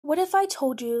What if I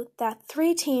told you that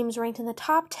 3 teams ranked in the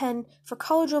top 10 for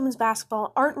college women's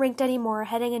basketball aren't ranked anymore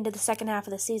heading into the second half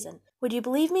of the season? Would you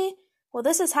believe me? Well,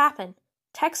 this has happened.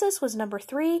 Texas was number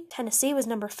 3, Tennessee was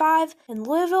number 5, and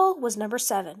Louisville was number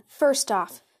 7. First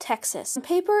off, Texas. On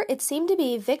paper, it seemed to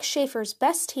be Vic Schaefer's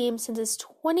best team since his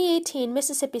 2018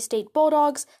 Mississippi State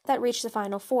Bulldogs that reached the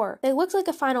Final Four. They looked like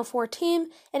a Final Four team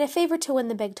and a favorite to win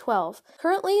the Big 12.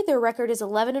 Currently, their record is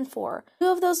 11-4. 2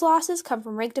 of those losses come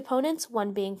from ranked opponents,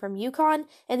 one being from UConn,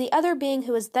 and the other being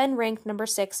who was then ranked number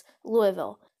 6,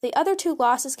 Louisville. The other 2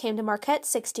 losses came to Marquette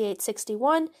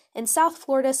 68-61 and South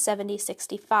Florida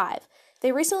 70-65.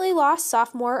 They recently lost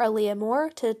sophomore Aaliyah Moore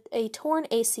to a torn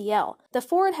ACL. The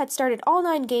forward had started all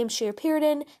 9 games she appeared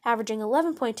in, averaging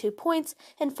 11.2 points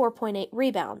and 4.8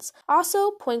 rebounds. Also,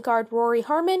 point guard Rory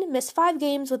Harmon missed 5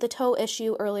 games with a toe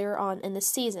issue earlier on in the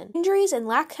season. Injuries and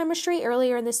lack of chemistry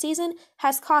earlier in the season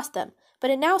has cost them, but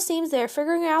it now seems they are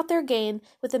figuring out their game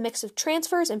with a mix of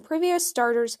transfers and previous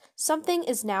starters. Something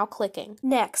is now clicking.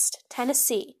 Next,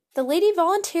 Tennessee. The Lady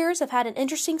Volunteers have had an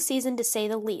interesting season to say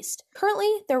the least.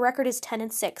 Currently, their record is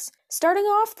 10-6, starting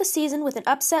off the season with an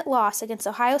upset loss against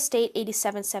Ohio State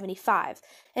 87-75,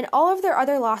 and all of their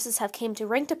other losses have come to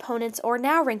ranked opponents or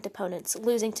now ranked opponents,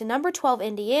 losing to number 12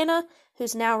 Indiana,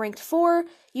 who's now ranked 4,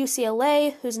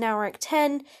 UCLA, who's now ranked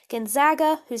 10,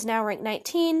 Gonzaga, who's now ranked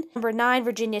 19, number 9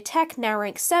 Virginia Tech, now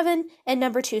ranked 7, and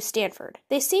number 2 Stanford.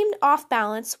 They seemed off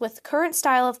balance with current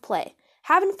style of play,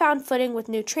 haven't found footing with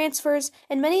new transfers,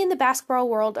 and many in the basketball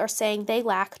world are saying they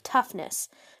lack toughness.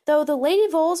 Though the Lady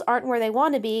Vols aren't where they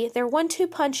want to be, their 1-2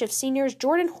 punch of seniors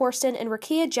Jordan Horston and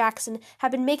Rakia Jackson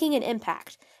have been making an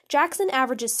impact. Jackson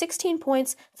averages 16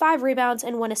 points, 5 rebounds,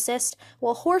 and 1 assist,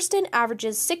 while Horston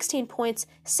averages 16 points,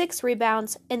 6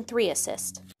 rebounds, and 3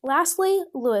 assists. Lastly,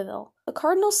 Louisville. The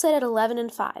Cardinals sit at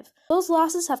 11-5. Those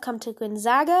losses have come to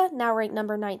Gonzaga, now ranked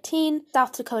number 19,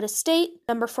 South Dakota State,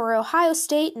 number 4 Ohio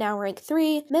State, now ranked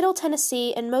 3, Middle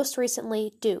Tennessee, and most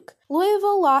recently, Duke.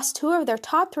 Louisville lost 2 of their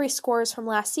top 3 scorers from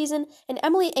last season in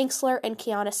Emily Enksler and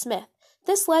Kiana Smith.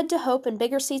 This led to hope in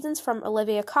bigger seasons from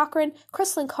Olivia Cochran,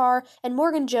 Kristlyn Carr, and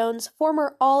Morgan Jones,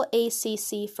 former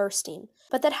All-ACC first team.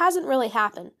 But that hasn't really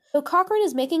happened. Though Cochran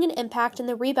is making an impact in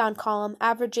the rebound column,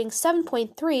 averaging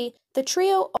 7.3, the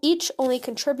trio each only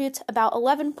contributes about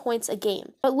 11 points a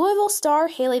game. But Louisville star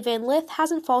Haley Van Lith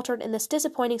hasn't faltered in this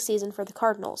disappointing season for the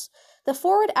Cardinals. The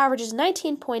forward averages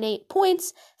 19.8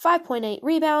 points, 5.8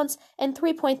 rebounds, and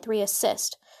 3.3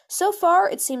 assists. So far,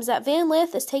 it seems that Van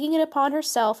Lith is taking it upon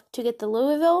herself to get the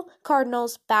Louisville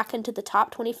Cardinals back into the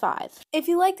top 25. If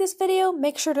you like this video,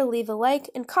 make sure to leave a like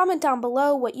and comment down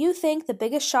below what you think the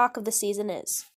biggest shock of the season is.